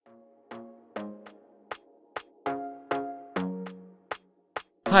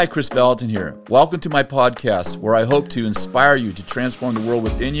Hi, Chris Valentin here. Welcome to my podcast where I hope to inspire you to transform the world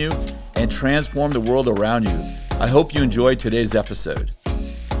within you and transform the world around you. I hope you enjoyed today's episode.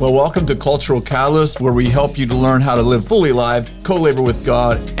 Well, welcome to Cultural Catalyst, where we help you to learn how to live fully alive, co-labor with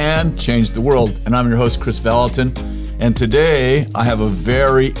God, and change the world. And I'm your host, Chris Valentin. And today I have a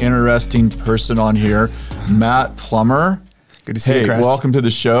very interesting person on here, Matt Plummer. Good to see you, Chris. Welcome to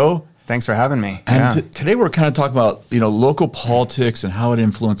the show. Thanks for having me. And today we're kind of talking about, local politics and how it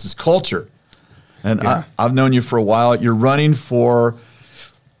influences culture. And I've known you for a while. You're running for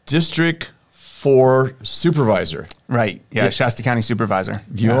District 4 Supervisor. Right. Yeah, Shasta County Supervisor.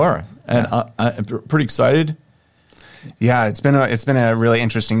 You are. And I'm pretty excited. Yeah, it's been a really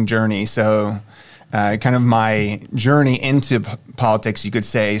interesting journey. So kind of my journey into politics, you could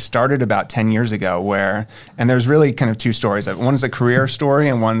say, started about 10 years ago and there's really kind of two stories. One is a career story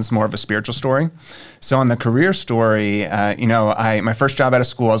and one's more of a spiritual story. So on the career story, my first job out of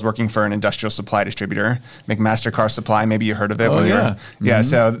school, I was working for an industrial supply distributor, McMaster Car Supply. Maybe you heard of it. Oh, yeah. Yeah,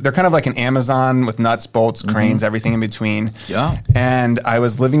 so they're kind of like an Amazon with nuts, bolts, cranes, everything in between. Yeah. And I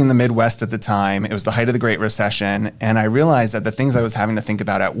was living in the Midwest at the time. It was the height of the Great Recession. And I realized that the things I was having to think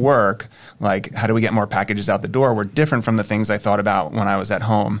about at work, like how do we get more packages out the door, were different from the things I thought about when I was at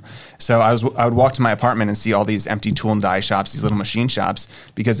home. So I would walk to my apartment and see all these empty tool and die shops, these little machine shops,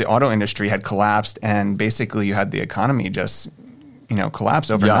 because the auto industry had collapsed. And basically you had the economy just, collapse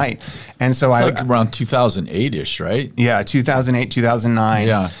overnight. Yeah. And so it's like around 2008-ish, right? Yeah, 2008, 2009.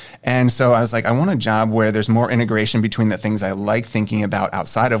 Yeah. And so I was like, I want a job where there's more integration between the things I like thinking about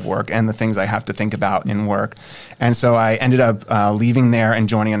outside of work and the things I have to think about in work. And so I ended up leaving there and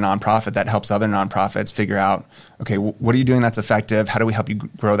joining a nonprofit that helps other nonprofits figure out, okay, what are you doing that's effective? How do we help you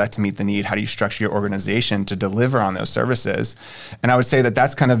grow that to meet the need? How do you structure your organization to deliver on those services? And I would say that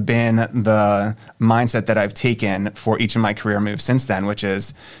that's kind of been the mindset that I've taken for each of my career moves since then, which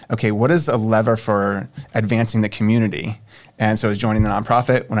is, okay, what is a lever for advancing the community? And so I was joining the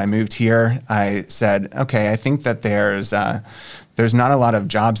nonprofit. When I moved here, I said, okay, I think that there's not a lot of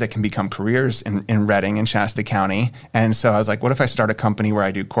jobs that can become careers in Redding and Shasta County. And so I was like, what if I start a company where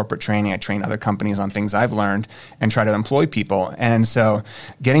I do corporate training? I train other companies on things I've learned and try to employ people. And so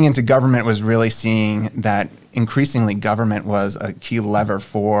getting into government was really seeing that increasingly government was a key lever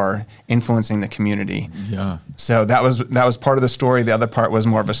for influencing the community. Yeah. So that was part of the story. The other part was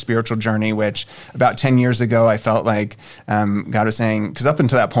more of a spiritual journey, which about 10 years ago, I felt like God was saying, because up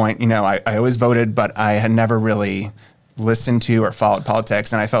until that point, I always voted, but I had never really listened to or followed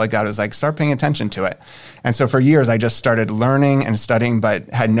politics. And I felt like God was like, start paying attention to it. And so for years, I just started learning and studying, but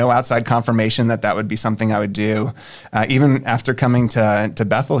had no outside confirmation that would be something I would do. Even after coming to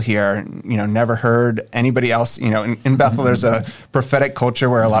Bethel here, never heard anybody else. In Bethel, there's a prophetic culture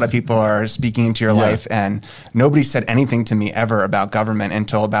where a lot of people are speaking into your life, and nobody said anything to me ever about government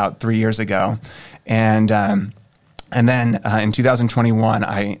until about 3 years ago. And then in 2021,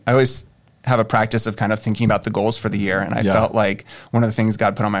 I always have a practice of kind of thinking about the goals for the year. And I felt like one of the things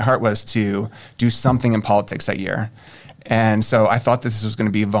God put on my heart was to do something in politics that year. And so I thought that this was going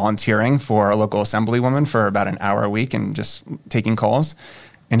to be volunteering for a local assemblywoman for about an hour a week and just taking calls.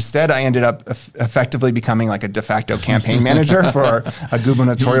 Instead, I ended up effectively becoming like a de facto campaign manager for a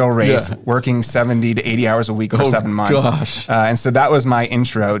gubernatorial race, working 70 to 80 hours a week for 7 months. Gosh. And so that was my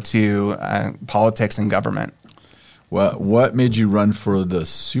intro to politics and government. What made you run for the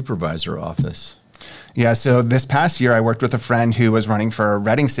supervisor office? Yeah, so this past year, I worked with a friend who was running for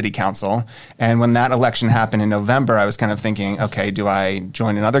Redding City Council. And when that election happened in November, I was kind of thinking, okay, do I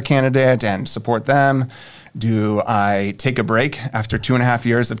join another candidate and support them? Do I take a break after 2.5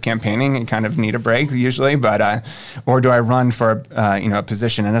 years of campaigning and kind of need a break usually, or do I run for a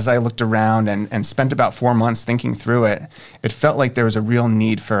position? And as I looked around and spent about 4 months thinking through it, it felt like there was a real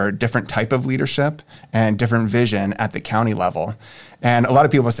need for a different type of leadership and different vision at the county level. And a lot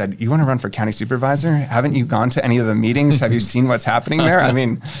of people said, you want to run for county supervisor? Haven't you gone to any of the meetings? Have you seen what's happening there? I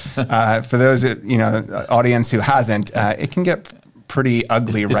mean, for those, audience who hasn't, it can get pretty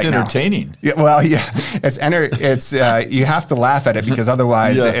ugly right now. It's entertaining. Yeah, well, yeah, it's you have to laugh at it because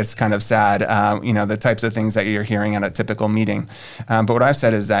otherwise it's kind of sad. The types of things that you're hearing at a typical meeting. But what I've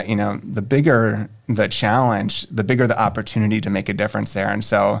said is that the bigger the challenge, the bigger the opportunity to make a difference there. And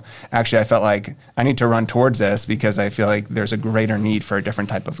so actually I felt like I need to run towards this because I feel like there's a greater need for a different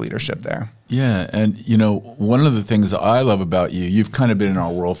type of leadership there. Yeah. And, one of the things that I love about you, you've kind of been in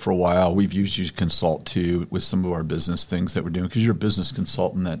our world for a while. We've used you to consult too with some of our business things that we're doing because you're a business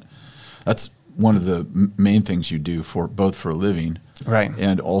consultant. That's one of the main things you do for both for a living. Right.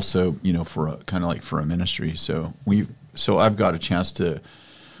 And also, for a kind of like for a ministry. So I've got a chance to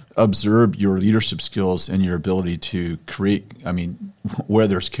observe your leadership skills and your ability to create, where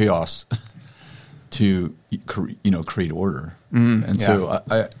there's chaos, to create order. So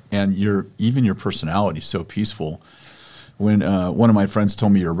and your personality is so peaceful. When one of my friends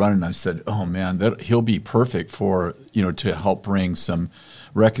told me you're running, I said, "Oh man, he'll be perfect for to help bring some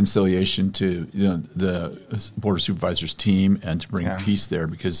reconciliation to the Board of Supervisors team and to bring peace there,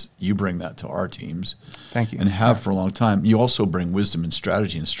 because you bring that to our teams." Thank you. And have for a long time. You also bring wisdom and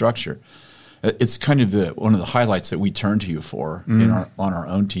strategy and structure. It's kind of one of the highlights that we turn to you for on our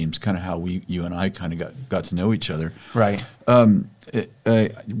own teams. Kind of how you and I kind of got to know each other. Right.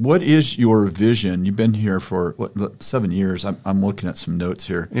 What is your vision? You've been here for 7 years. I'm looking at some notes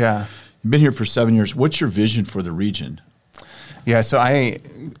here. Yeah. You've been here for 7 years. What's your vision for the region? Yeah, so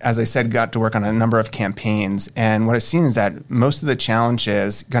as I said, got to work on a number of campaigns, and what I've seen is that most of the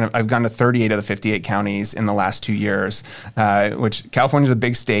challenges, I've gone to 38 of the 58 counties in the last 2 years, which California's a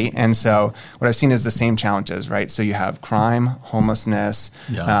big state, and so what I've seen is the same challenges, right? So you have crime, homelessness,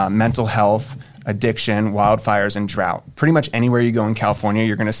 mental health, addiction, wildfires, and drought. Pretty much anywhere you go in California,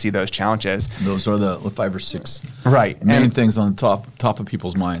 you're going to see those challenges. Those are the 5 or 6 main things on the top of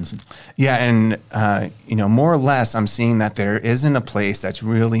people's minds. Yeah, and more or less, I'm seeing that there isn't a place that's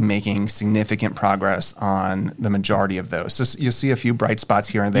really making significant progress on the majority of those. So you'll see a few bright spots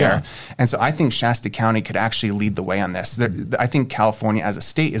here and there. And so I think Shasta County could actually lead the way on this. I think California as a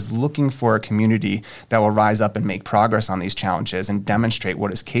state is looking for a community that will rise up and make progress on these challenges and demonstrate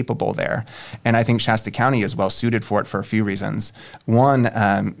what is capable there. And I think Shasta County is well suited for it for a few reasons. One,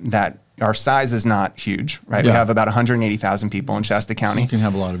 that our size is not huge, right? We have about 180,000 people in Shasta County. You can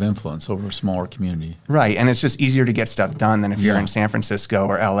have a lot of influence over a smaller community. Right, and it's just easier to get stuff done than if you're in San Francisco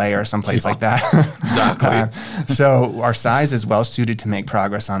or LA or someplace like that. Exactly. So our size is well suited to make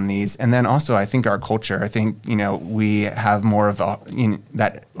progress on these. And then also I think our culture, we have more of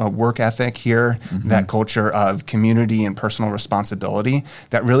that work ethic here, that culture of community and personal responsibility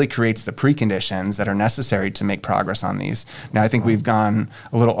that really creates the preconditions that are necessary to make progress on these. Now, I think we've gone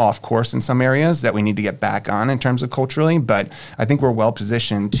a little off course in some areas that we need to get back on in terms of culturally, but I think we're well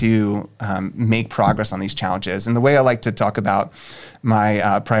positioned to make progress on these challenges. And the way I like to talk about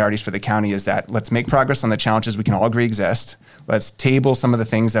my priorities for the county is that let's make progress on the challenges we can all agree exist. Let's table some of the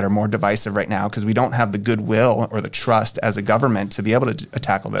things that are more divisive right now because we don't have the goodwill or the trust as a government to be able to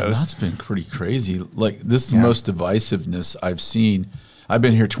tackle those. That's been pretty crazy. Like, this is the most divisiveness I've seen. I've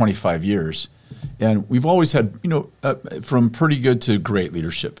been here 25 years. And we've always had, from pretty good to great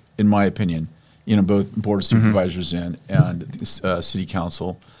leadership, in my opinion, both Board of Supervisors and City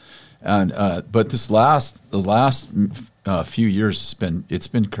Council. And but the last few years, it's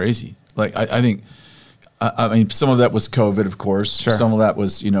been crazy. Like, I think, some of that was COVID, of course. Sure. Some of that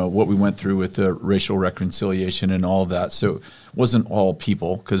was, what we went through with the racial reconciliation and all of that. So it wasn't all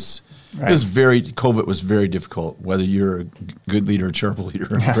people, because COVID was very difficult, whether you're a good leader, a terrible leader,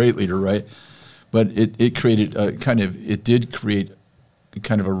 a great leader, right? But it created it did create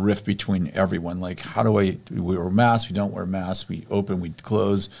kind of a rift between everyone. Like, how do we wear masks? We don't wear masks. We open, we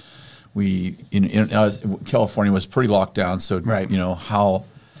close. California was pretty locked down. So,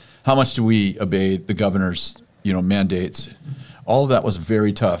 how much do we obey the governor's, mandates? All of that was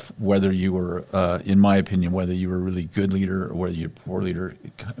very tough, whether you were, in my opinion, whether you were a really good leader or whether you're a poor leader.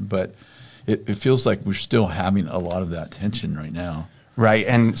 But it feels like we're still having a lot of that tension right now. Right,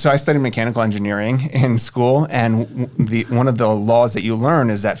 and so I studied mechanical engineering in school, and one of the laws that you learn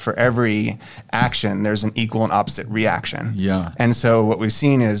is that for every action, there's an equal and opposite reaction. Yeah. And so what we've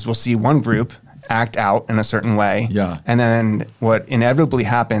seen is we'll see one group act out in a certain way. Yeah. And then what inevitably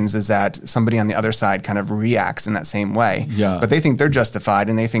happens is that somebody on the other side kind of reacts in that same way. Yeah. But they think they're justified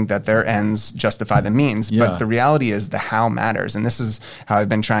and they think that their ends justify the means. Yeah. But the reality is the how matters. And this is how I've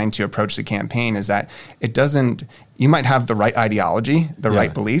been trying to approach the campaign, is that it doesn't, you might have the right ideology, the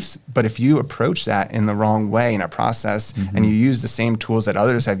right beliefs, but if you approach that in the wrong way in a process and you use the same tools that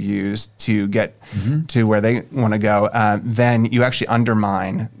others have used to get to where they want to go, then you actually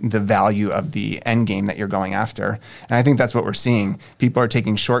undermine the value of the end game that you're going after. And I think that's what we're seeing. People are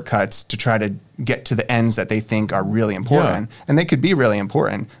taking shortcuts to try to get to the ends that they think are really important. Yeah. And they could be really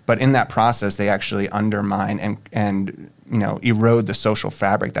important, but in that process, they actually undermine and erode the social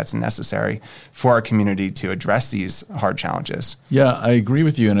fabric that's necessary for our community to address these hard challenges. Yeah, I agree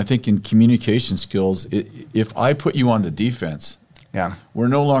with you. And I think in communication skills, if I put you on the defense, we're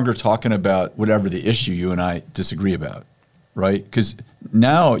no longer talking about whatever the issue you and I disagree about, right? Because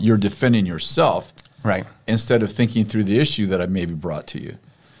now you're defending yourself, right, instead of thinking through the issue that I maybe brought to you.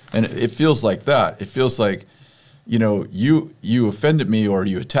 And it feels like that. It feels like, you offended me or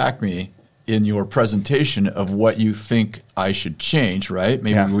you attacked me, in your presentation of what you think I should change, right?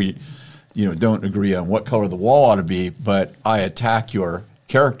 Maybe we, don't agree on what color the wall ought to be, but I attack your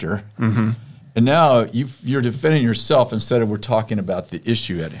character. Mm-hmm. And now you're defending yourself instead of we're talking about the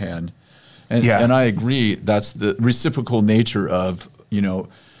issue at hand. And I agree. That's the reciprocal nature of,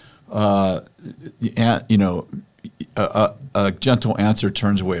 a gentle answer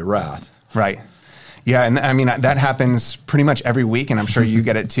turns away wrath. Right. Yeah, and I mean, that happens pretty much every week, and I'm sure you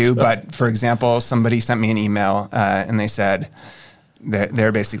get it too. But for example, somebody sent me an email, and they said,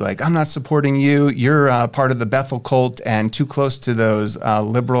 they're basically like, I'm not supporting you. You're part of the Bethel cult and too close to those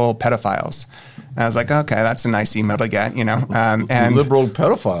liberal pedophiles. And I was like, okay, that's a nice email to get, and liberal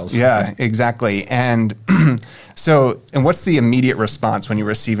pedophiles. Yeah, exactly. And and what's the immediate response when you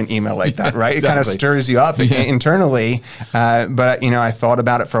receive an email like that, right? Exactly. It kind of stirs you up internally. But, I thought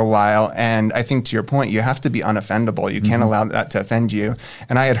about it for a while. And I think to your point, you have to be unoffendable. You can't allow that to offend you.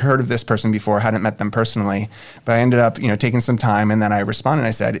 And I had heard of this person before, hadn't met them personally. But I ended up, taking some time. And then I responded.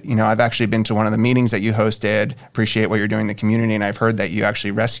 I said, I've actually been to one of the meetings that you hosted. Appreciate what you're doing in the community. And I've heard that you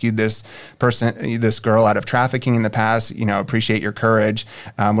actually rescued this girl out of trafficking in the past. Appreciate your courage.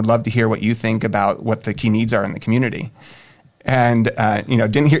 Would love to hear what you think about what the key needs are in the community. And,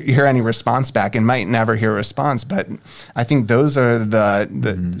 didn't hear any response back and might never hear a response. But I think those are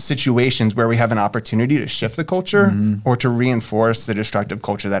the situations where we have an opportunity to shift the culture or to reinforce the destructive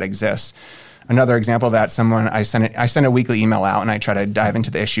culture that exists. Another example of that, I sent a weekly email out and I try to dive into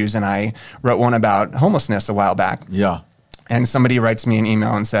the issues, and I wrote one about homelessness a while back. Yeah. And somebody writes me an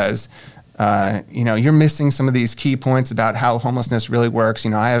email and says, you're missing some of these key points about how homelessness really works.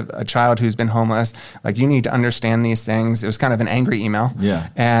 I have a child who's been homeless. Like, you need to understand these things. It was kind of an angry email. Yeah.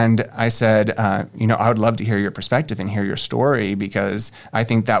 And I said, I would love to hear your perspective and hear your story, because I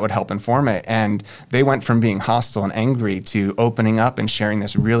think that would help inform it. And they went from being hostile and angry to opening up and sharing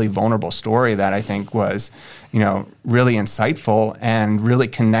this really vulnerable story that I think was, really insightful and really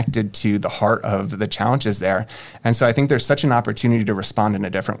connected to the heart of the challenges there. And so I think there's such an opportunity to respond in a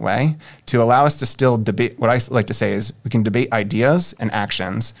different way, to allow us to still debate. What I like to say is we can debate ideas and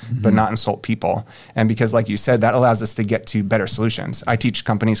actions, but not insult people. And because, like you said, that allows us to get to better solutions. I teach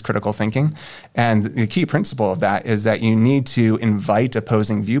companies critical thinking. And the key principle of that is that you need to invite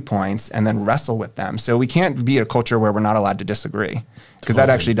opposing viewpoints and then wrestle with them. So we can't be a culture where we're not allowed to disagree, because that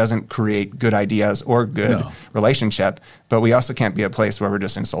actually doesn't create good ideas or good relationship. But we also can't be a place where we're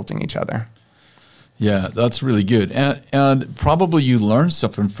just insulting each other. Yeah, that's really good. And probably you learned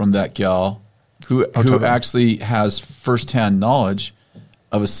something from that gal who totally. actually has firsthand knowledge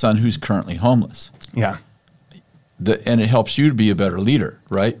of a son who's currently homeless. Yeah. And it helps you to be a better leader,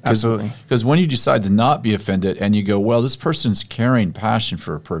 right? Absolutely. Because when you decide to not be offended and you go, well, this person's carrying passion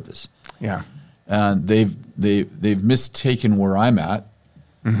for a purpose. Yeah. And they've mistaken where I'm at,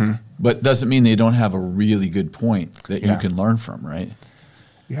 but doesn't mean they don't have a really good point that you can learn from, right?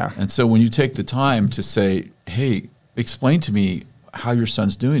 Yeah. And so when you take the time to say, hey, explain to me how your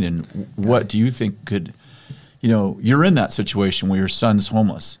son's doing and what do you think could, you're in that situation where your son's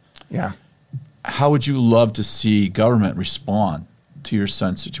homeless. Yeah. How would you love to see government respond to your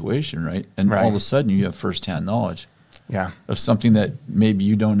son's situation, right? And all of a sudden you have firsthand knowledge of something that maybe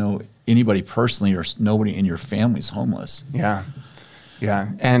you don't know anybody personally or nobody in your family's homeless. Yeah.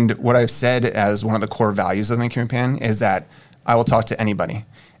 Yeah. And what I've said as one of the core values of the campaign is that I will talk to anybody.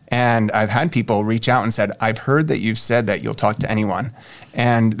 And I've had people reach out and said, I've heard that you've said that you'll talk to anyone.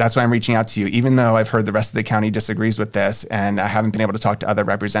 And that's why I'm reaching out to you, even though I've heard the rest of the county disagrees with this and I haven't been able to talk to other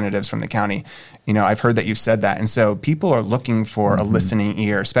representatives from the county. I've heard that you've said that. And so people are looking for a listening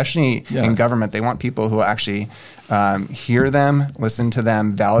ear, especially in government. They want people who will actually hear them, listen to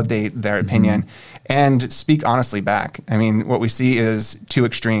them, validate their opinion, and speak honestly back. I mean, what we see is two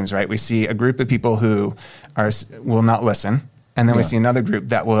extremes, right? We see a group of people who will not listen. And then we see another group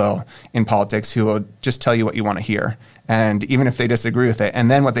that will, in politics, who will just tell you what you want to hear. And even if they disagree with it,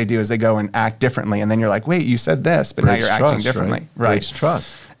 and then what they do is they go and act differently. And then you're like, wait, you said this, but now you're acting differently. Right. Breaks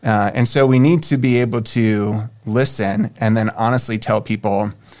trust. And so we need to be able to listen and then honestly tell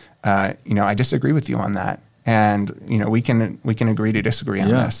people, I disagree with you on that. And, we can agree to disagree on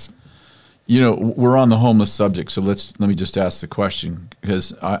this. We're on the homeless subject, so let me just ask the question,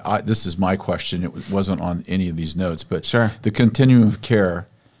 because this is my question. It wasn't on any of these notes, but the continuum of care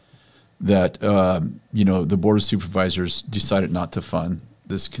that the Board of Supervisors decided not to fund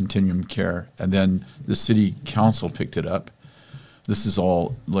this continuum of care, and then the City Council picked it up. This is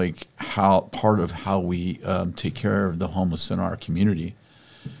all like part of how we take care of the homeless in our community.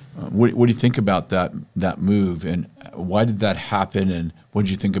 What do you think about that move, and why did that happen? And what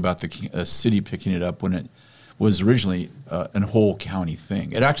did you think about the city picking it up when was originally a whole county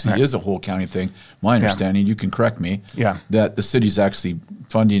thing. It actually is a whole county thing. My understanding, you can correct me, that the city's actually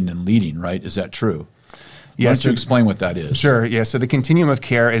funding and leading, right? Is that true? Why don't you explain what that is? Sure, yeah. So the Continuum of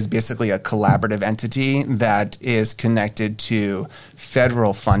Care is basically a collaborative entity that is connected to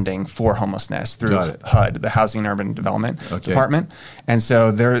federal funding for homelessness through HUD, the Housing and Urban Development Department. And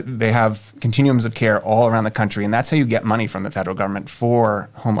so they have continuums of care all around the country, and that's how you get money from the federal government for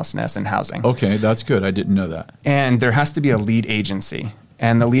homelessness and housing. Okay, that's good. I didn't know that. And there has to be a lead agency.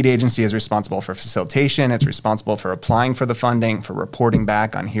 And the lead agency is responsible for facilitation. It's responsible for applying for the funding, for reporting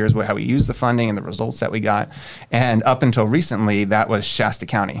back on here's how we use the funding and the results that we got. And up until recently, that was Shasta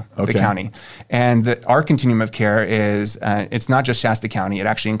County, the county. And our continuum of care is, it's not just Shasta County. It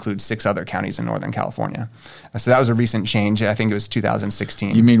actually includes 6 other counties in Northern California. So that was a recent change. I think it was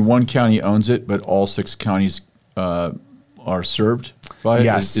 2016. You mean one county owns it, but all 6 counties are served by it?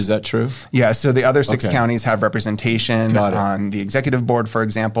 Yes. Is that true? Yeah, so the other 6 counties have representation on the executive board, for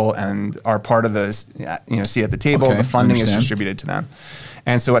example, and are part of the seat at the table. The funding is distributed to them.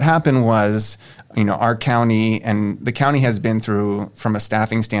 And so what happened was, our county, and the county has been through, from a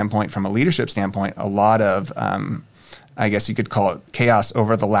staffing standpoint, from a leadership standpoint, a lot of I guess you could call it chaos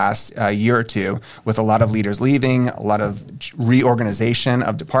over the last year or two, with a lot of leaders leaving, a lot of reorganization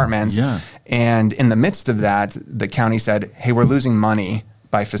of departments. And in the midst of that, the county said, hey, we're losing money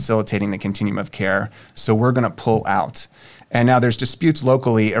by facilitating the continuum of care, so we're going to pull out. And now there's disputes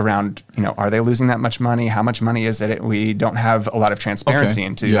locally around, are they losing that much money? How much money is it? We don't have a lot of transparency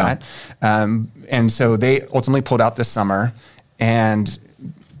into that. And so they ultimately pulled out this summer. And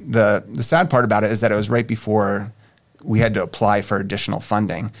the sad part about it is that it was right before we had to apply for additional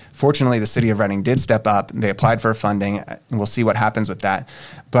funding. Fortunately, the city of Redding did step up. They applied for funding, and we'll see what happens with that.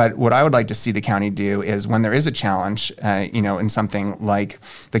 But what I would like to see the county do is, when there is a challenge, in something like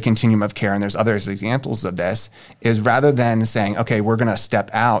the continuum of care, and there's other examples of this, is rather than saying, okay, we're going to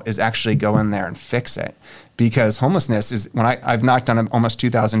step out, is actually go in there and fix it. Because homelessness is, when I've knocked on almost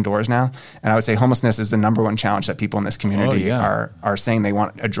 2,000 doors now, and I would say homelessness is the number one challenge that people in this community are saying they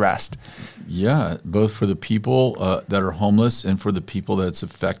want addressed. Yeah, both for the people that are homeless and for the people that it's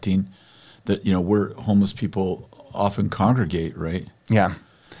affecting. That where homeless people often congregate, right? Yeah.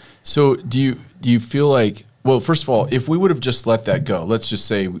 So do you feel like, well, first of all, if we would have just let that go, let's just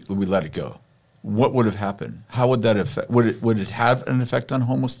say we let it go, what would have happened? How would that affect? Would it have an effect on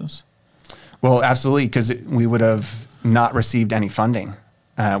homelessness? Well, absolutely, because we would have not received any funding,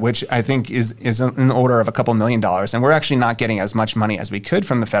 which I think is in the order of a couple $1 million. And we're actually not getting as much money as we could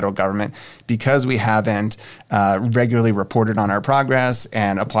from the federal government because we haven't regularly reported on our progress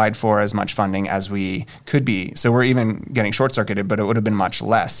and applied for as much funding as we could be. So we're even getting short-circuited, but it would have been much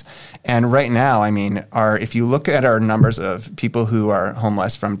less. And right now, if you look at our numbers of people who are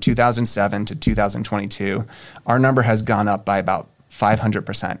homeless from 2007 to 2022, our number has gone up by about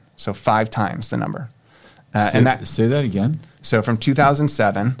 500%, so 5 times the number. Say that again. So from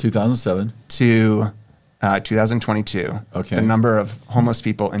 2007 to 2022, the number of homeless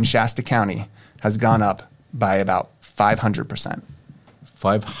people in Shasta County has gone up by about 500%.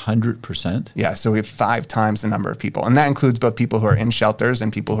 500%? Yeah, so we have 5 times the number of people. And that includes both people who are in shelters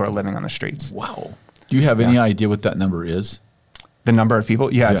and people who are living on the streets. Wow. Do you have any idea what that number is? The number of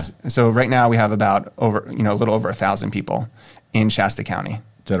people? Yeah. So right now we have about a little over 1,000 people in Shasta County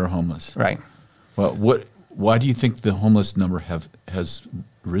that are homeless. Right. Well, why do you think the homeless number has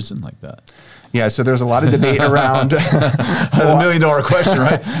risen like that? Yeah, so there's a lot of debate around $1 million question,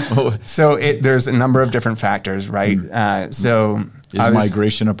 right? So there's a number of different factors, right? Is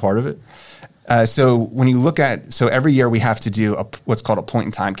migration a part of it? So when you look at, every year we have to do what's called a point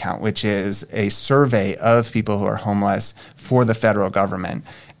in time count, which is a survey of people who are homeless for the federal government.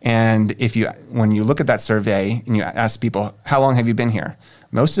 And when you look at that survey and you ask people, how long have you been here?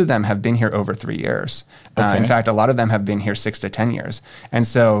 Most of them have been here over 3 years. In fact, a lot of them have been here 6 to 10 years. And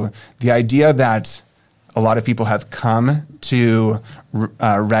so the idea that a lot of people have come to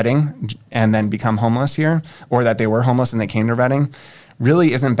Redding and then become homeless here, or that they were homeless and they came to Redding,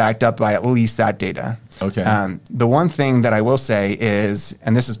 really isn't backed up by at least that data. Okay. The one thing that I will say is,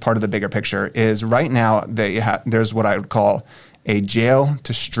 and this is part of the bigger picture, is right now there's what I would call a jail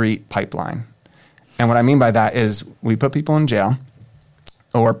to street pipeline. And what I mean by that is we put people in jail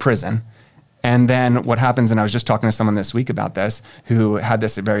or prison. And then what happens, and I was just talking to someone this week about this, who had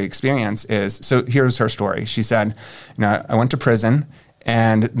this very experience, so here's her story. She said, I went to prison,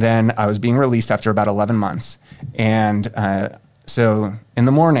 and then I was being released after about 11 months. And so in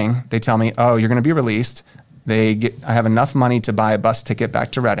the morning, they tell me, oh, you're going to be released. I have enough money to buy a bus ticket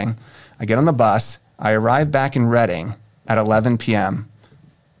back to Redding. I get on the bus. I arrive back in Redding at 11 p.m.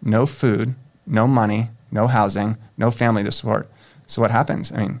 No food, no money, no housing, no family to support. So what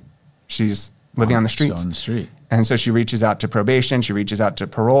happens? I mean, she's living on the streets. On the street. And so she reaches out to probation, she reaches out to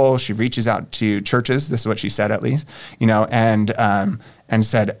parole, she reaches out to churches. This is what she said, at least, and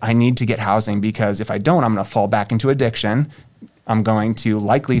said, I need to get housing, because if I don't, I'm going to fall back into addiction. I'm going to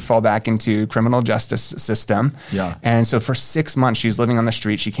likely fall back into criminal justice system. Yeah. And so for 6 months, she's living on the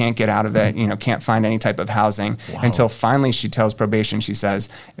street. She can't get out of it, can't find any type of housing until finally she tells probation, she says,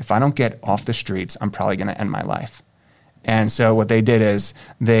 if I don't get off the streets, I'm probably going to end my life. And so what they did is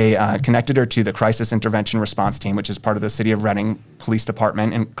they connected her to the Crisis Intervention Response Team, which is part of the City of Reading Police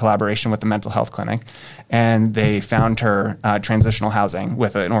Department in collaboration with the mental health clinic. And they found her transitional housing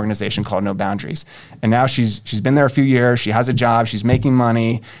with an organization called No Boundaries. And now she's been there a few years. She has a job. She's making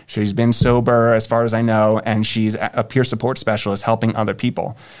money. She's been sober, as far as I know. And she's a peer support specialist helping other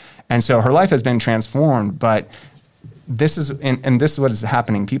people. And so her life has been transformed, but this is what is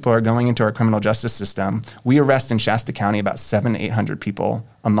happening. People are going into our criminal justice system. We arrest in Shasta County about 700 to 800 people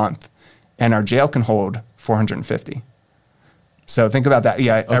a month, and our jail can hold 450. So think about that.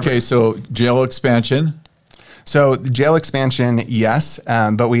 Yeah. Okay. So jail expansion. So the jail expansion, yes,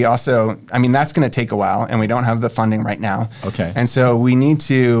 but we also, that's going to take a while, and we don't have the funding right now. Okay. And so we need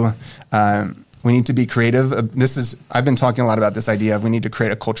to be creative. I've been talking a lot about this idea of we need to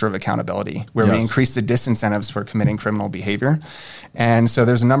create a culture of accountability where we increase the disincentives for committing criminal behavior. And so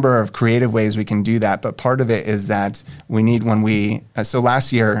there's a number of creative ways we can do that. But part of it is that we need so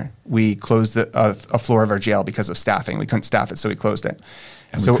last year we closed a floor of our jail because of staffing. We couldn't staff it, so we closed it.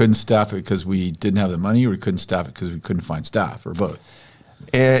 And we couldn't staff it because we didn't have the money, or we couldn't staff it because we couldn't find staff, or both?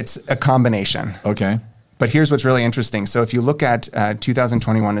 It's a combination. Okay. But here's what's really interesting. So if you look at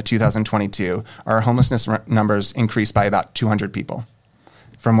 2021 to 2022, our homelessness numbers increased by about 200 people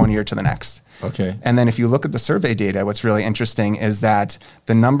from one year to the next. Okay. And then if you look at the survey data, what's really interesting is that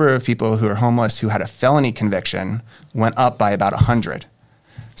the number of people who are homeless who had a felony conviction went up by about 100.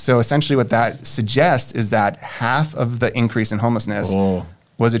 So essentially what that suggests is that half of the increase in homelessness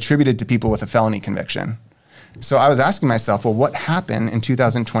was attributed to people with a felony conviction. So I was asking myself, well, what happened in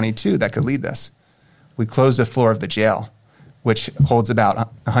 2022 that could lead this? We closed the floor of the jail, which holds about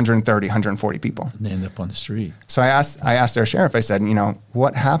 130, 140 people. And they end up on the street. So I asked our sheriff, I said,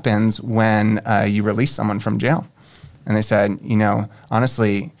 what happens when you release someone from jail? And they said,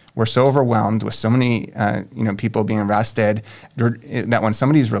 honestly, we're so overwhelmed with so many, people being arrested that when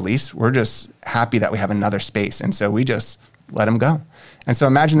somebody's released, we're just happy that we have another space. And so we just let them go. And so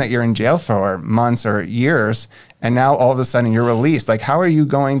imagine that you're in jail for months or years, and now all of a sudden you're released. Like, how are you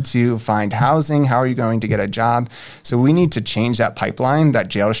going to find housing? How are you going to get a job? So we need to change that pipeline, that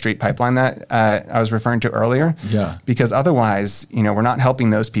jail to street pipeline that I was referring to earlier. Yeah. Because otherwise, we're not helping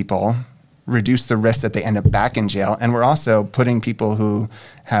those people reduce the risk that they end up back in jail. And we're also putting people who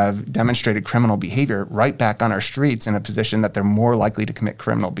have demonstrated criminal behavior right back on our streets in a position that they're more likely to commit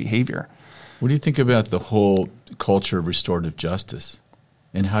criminal behavior. What do you think about the whole culture of restorative justice?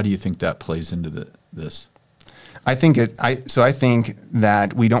 And how do you think that plays into this? I think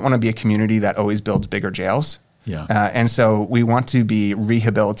that we don't want to be a community that always builds bigger jails. Yeah. And so we want to be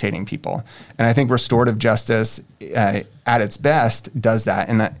rehabilitating people. And I think restorative justice at its best does that.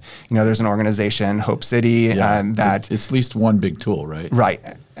 And that, there's an organization, Hope City, that... It's at least one big tool, right? Right.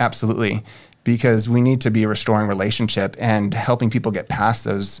 Absolutely. Because we need to be restoring relationship and helping people get past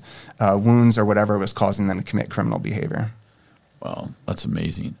those wounds or whatever was causing them to commit criminal behavior. Wow, that's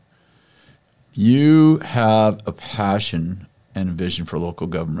amazing. You have a passion and a vision for local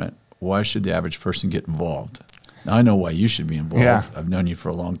government. Why should the average person get involved? Now, I know why you should be involved. Yeah. I've known you for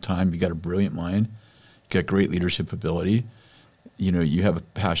a long time. You got a brilliant mind. You got great leadership ability. You have a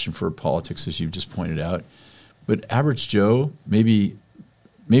passion for politics, as you've just pointed out. But average Joe maybe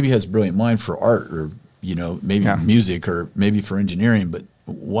has a brilliant mind for art, or music, or maybe for engineering. But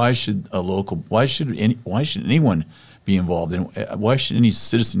why should anyone be involved, and why should any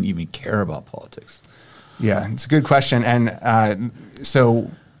citizen even care about politics? Yeah, it's a good question. And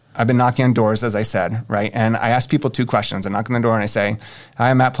so I've been knocking on doors, as I said, right? And I ask people two questions. I knock on the door and I say, hi,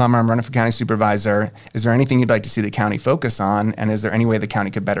 I'm Matt Plummer. I'm running for county supervisor. Is there anything you'd like to see the county focus on? And is there any way the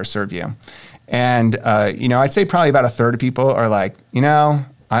county could better serve you? And, I'd say probably about a third of people are like,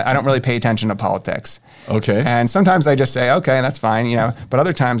 I don't really pay attention to politics. Okay. And sometimes I just say, okay, that's fine, But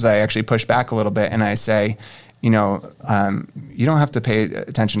other times I actually push back a little bit and I say, you don't have to pay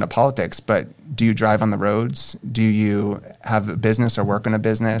attention to politics, but do you drive on the roads? Do you have a business or work in a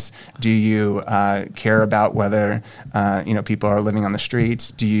business? Do you care about whether, people are living on the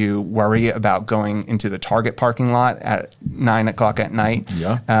streets? Do you worry about going into the Target parking lot at 9 o'clock at night?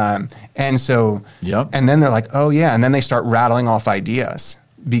 Yeah. And so, Yep. and then they're like, oh yeah. And then they start rattling off ideas.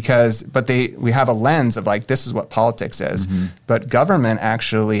 we have a lens of like, this is what politics is. But government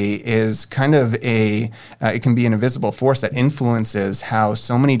actually is kind of it can be an invisible force that influences how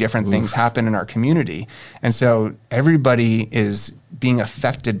so many different things happen in our community. And so everybody is being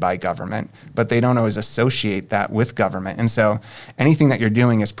affected by government, but they don't always associate that with government. And so anything that you're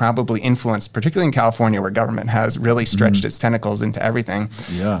doing is probably influenced, particularly in California, where government has really stretched its tentacles into everything.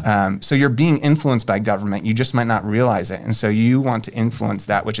 So you're being influenced by government. You just might not realize it. And so you want to influence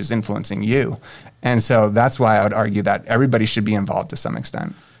that which is influencing you. And so that's why I would argue that everybody should be involved to some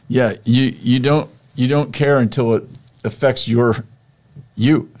extent. Yeah, you don't care until it affects you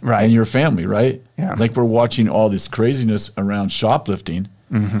right. and your family, right? Yeah. Like we're watching all this craziness around shoplifting,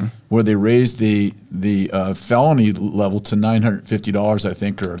 where they raised the felony level to $950, I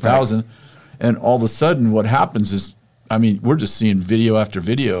think, or $1,000, right. And all of a sudden, what happens is, I mean, we're just seeing video after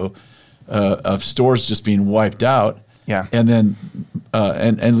video of stores just being wiped out. Yeah. And then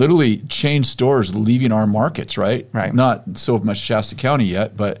and literally chain stores leaving our markets, right? Right. Not so much Shasta County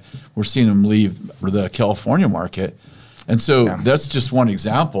yet, but we're seeing them leave the California market. And so that's just one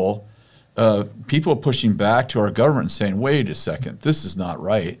example. People pushing back to our government and saying, wait a second, this is not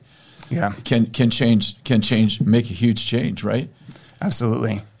right. Yeah. Can change, make a huge change, right?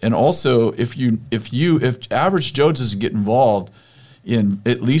 Absolutely. And also if average Joe doesn't get involved in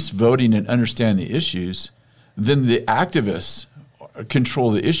at least voting and understand the issues, then the activists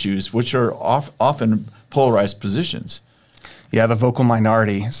control the issues, which are often polarized positions. Yeah, the vocal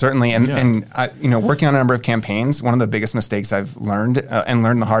minority, certainly. And I, working on a number of campaigns, one of the biggest mistakes I've learned and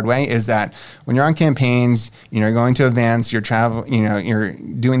learned the hard way is that when you're on campaigns, you're going to events, you're you're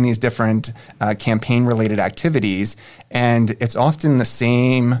doing these different campaign-related activities, and it's often the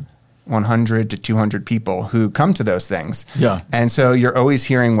same 100 to 200 people who come to those things. Yeah. And so you're always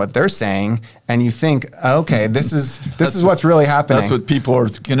hearing what they're saying, and you think, okay, this is what's really happening. That's what people are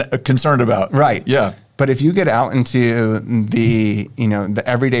concerned about. Right. Yeah. But if you get out into the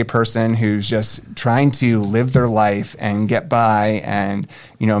everyday person who's just trying to live their life and get by and,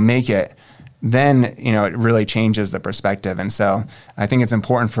 make it, then, it really changes the perspective. And so I think it's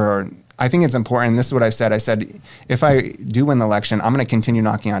important, and this is what I've said. I said, if I do win the election, I'm going to continue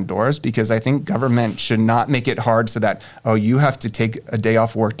knocking on doors, because I think government should not make it hard so that, you have to take a day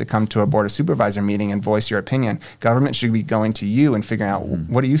off work to come to a board of supervisor meeting and voice your opinion. Government should be going to you and figuring out,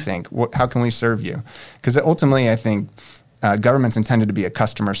 what do you think? How can we serve you? Because ultimately, I think government's intended to be a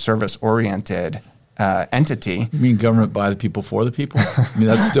customer service oriented entity. You mean government by the people for the people? I mean,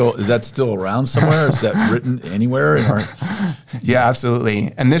 is that still around somewhere? Is that written anywhere in our? Yeah,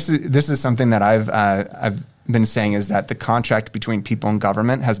 absolutely. And this is something that I've been saying, is that the contract between people and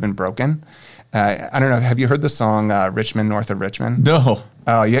government has been broken. I don't know. Have you heard the song "Richmond, North of Richmond"? No.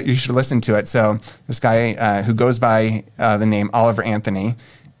 Oh, yeah, you should listen to it. So this guy who goes by the name Oliver Anthony,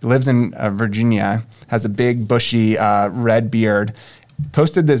 lives in Virginia, has a big bushy red beard,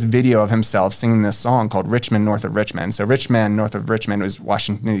 posted this video of himself singing this song called Richmond, North of Richmond. So Richmond, North of Richmond was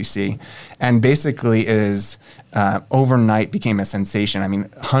Washington, D.C., and basically overnight became a sensation. I mean,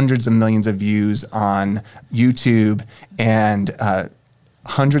 hundreds of millions of views on YouTube and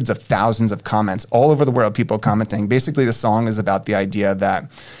hundreds of thousands of comments all over the world, people commenting. Basically, the song is about the idea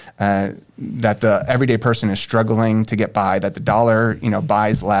that the everyday person is struggling to get by, that the dollar,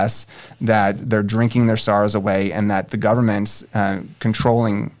 buys less, that they're drinking their sorrows away, and that the government's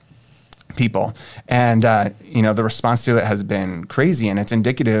controlling people. And, the response to it has been crazy, and it's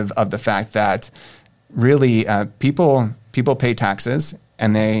indicative of the fact that really people pay taxes,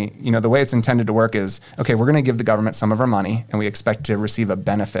 and they, the way it's intended to work is, okay, we're going to give the government some of our money, and we expect to receive a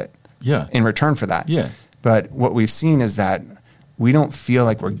benefit in return for that. Yeah. But what we've seen is that we don't feel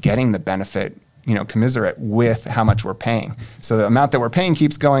like we're getting the benefit, commensurate with how much we're paying. So the amount that we're paying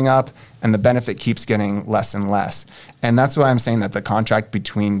keeps going up, and the benefit keeps getting less and less. And that's why I'm saying that the contract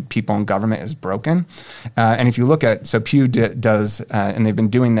between people and government is broken. And if you look at, so Pew does, and they've been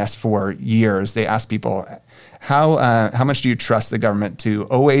doing this for years, they ask people, how much do you trust the government to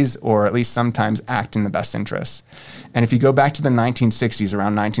always, or at least sometimes, act in the best interests? And if you go back to the 1960s,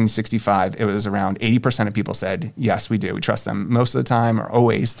 around 1965, it was around 80% of people said, yes, we do. We trust them most of the time or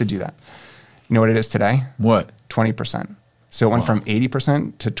always to do that. You know what it is today? What? 20%. So it went from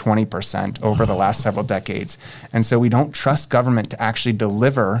 80% to 20% over the last several decades. And so we don't trust government to actually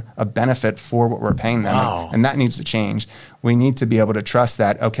deliver a benefit for what we're paying them. Wow. And that needs to change. We need to be able to trust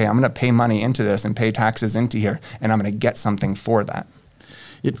that, okay, I'm going to pay money into this and pay taxes into here, and I'm going to get something for that.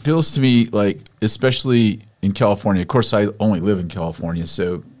 It feels to me like, especially in California, of course, I only live in California,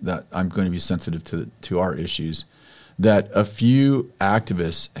 so that I'm going to be sensitive to our issues, that a few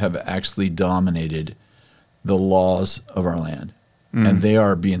activists have actually dominated the laws of our land. and they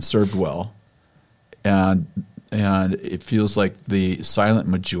are being served well, and it feels like the silent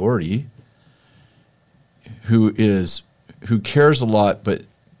majority who cares a lot, but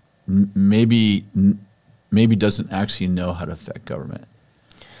maybe doesn't actually know how to affect government.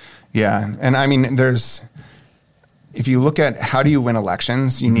 Yeah, and I mean, if you look at how do you win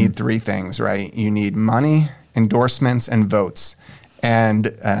elections, you need three things, right? You need money, endorsements, and votes.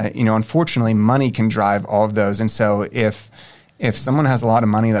 And unfortunately, money can drive all of those. And so if someone has a lot of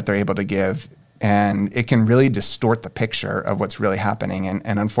money that they're able to give, and it can really distort the picture of what's really happening.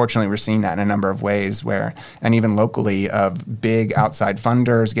 And unfortunately, we're seeing that in a number of ways and even locally, of big outside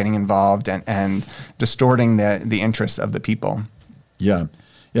funders getting involved and distorting the interests of the people. Yeah,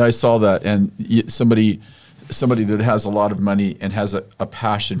 I saw that. And somebody that has a lot of money and has a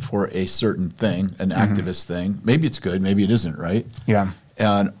passion for a certain thing, an activist thing, maybe it's good, maybe it isn't, right? Yeah.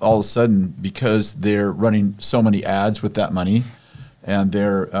 And all of a sudden, because they're running so many ads with that money, and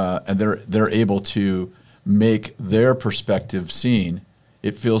they're able to make their perspective seen,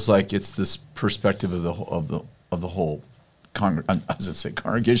 it feels like it's this perspective of the whole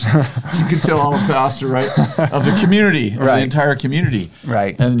congregation. You can tell I'm a pastor, right? Of the community, of the entire community,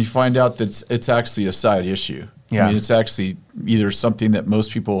 right? And you find out that it's actually a side issue. Yeah. I mean, it's actually either something that most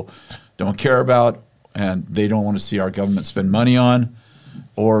people don't care about and they don't want to see our government spend money on,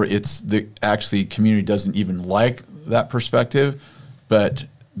 or it's the actually community doesn't even like that perspective, but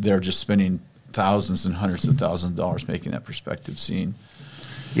they're just spending thousands and hundreds of thousands of dollars making that perspective seen.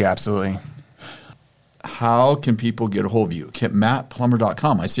 Yeah, absolutely. How can people get a hold of you?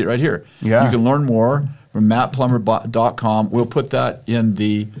 MattPlummer.com. I see it right here. Yeah. You can learn more from MattPlummer.com. We'll put it in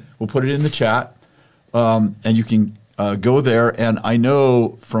the chat, and you can go there. And I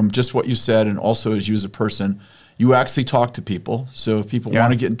know from just what you said, and also as you as a person, you actually talk to people. So if people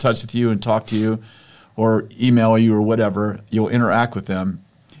want to get in touch with you and talk to you, or email you or whatever, you'll interact with them.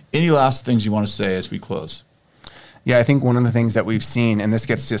 Any last things you want to say as we close? Yeah, I think one of the things that we've seen, and this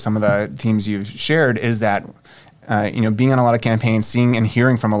gets to some of the themes you've shared, is that being on a lot of campaigns, seeing and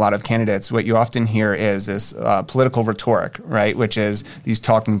hearing from a lot of candidates, what you often hear is this political rhetoric, right? Which is these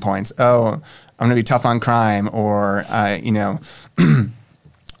talking points. Oh, I'm going to be tough on crime, or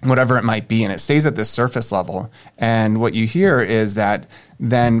whatever it might be, and it stays at this surface level. And what you hear is that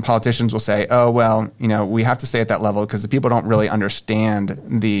then politicians will say, oh, well, we have to stay at that level because the people don't really understand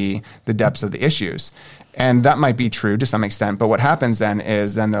the depths of the issues. And that might be true to some extent, but what happens then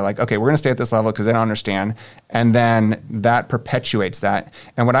is they're like, okay, we're going to stay at this level because they don't understand, and then that perpetuates that.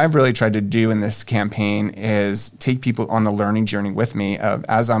 And what I've really tried to do in this campaign is take people on the learning journey with me.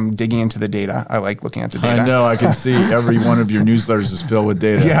 As I'm digging into the data, I like looking at the data. I know, I can see every one of your newsletters is filled with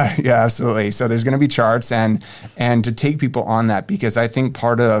data. Yeah, absolutely. So there's going to be charts, and to take people on that, because I think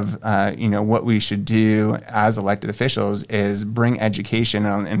part of what we should do as elected officials is bring education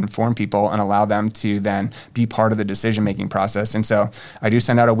and inform people and allow them to then be part of the decision-making process. And so I do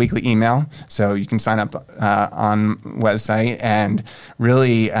send out a weekly email, so you can sign up on website, and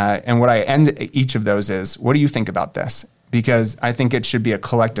really, and what I end each of those is, what do you think about this? Because I think it should be a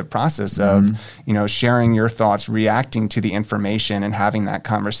collective process of, sharing your thoughts, reacting to the information, and having that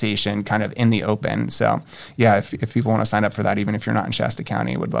conversation kind of in the open. So, yeah, if people want to sign up for that, even if you're not in Shasta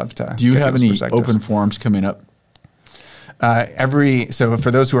County, would love to. Do you have any open forums coming up? So for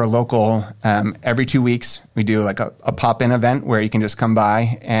those who are local, every 2 weeks we do like a pop-in event where you can just come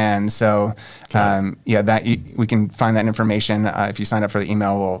by, and so we can find that information. If you sign up for the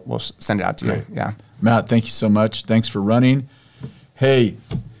email, we'll send it out to you. Yeah, Matt, thank you so much. Thanks for running. Hey,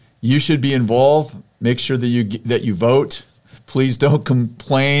 you should be involved. Make sure that you vote. Please don't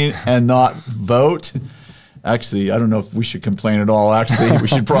complain and not vote. Actually, I don't know if we should complain at all. Actually, we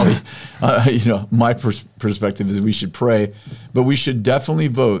should probably, my perspective is we should pray, but we should definitely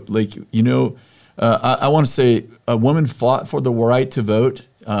vote. I want to say a woman fought for the right to vote.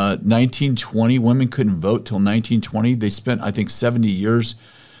 1920, women couldn't vote till 1920. They spent, I think, 70 years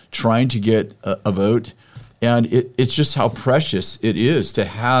trying to get a vote. And it's just how precious it is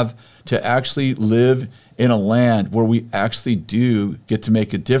to actually live in a land where we actually do get to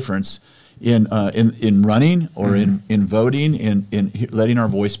make a difference in running or in voting, in letting our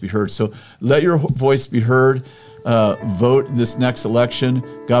voice be heard. So let your voice be heard. Vote this next election.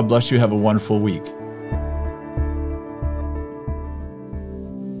 God bless you. Have a wonderful week.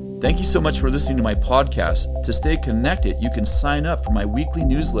 Thank you so much for listening to my podcast. To stay connected, you can sign up for my weekly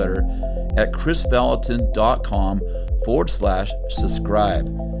newsletter at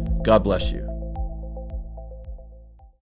chrisvallotton.com/subscribe. God bless you.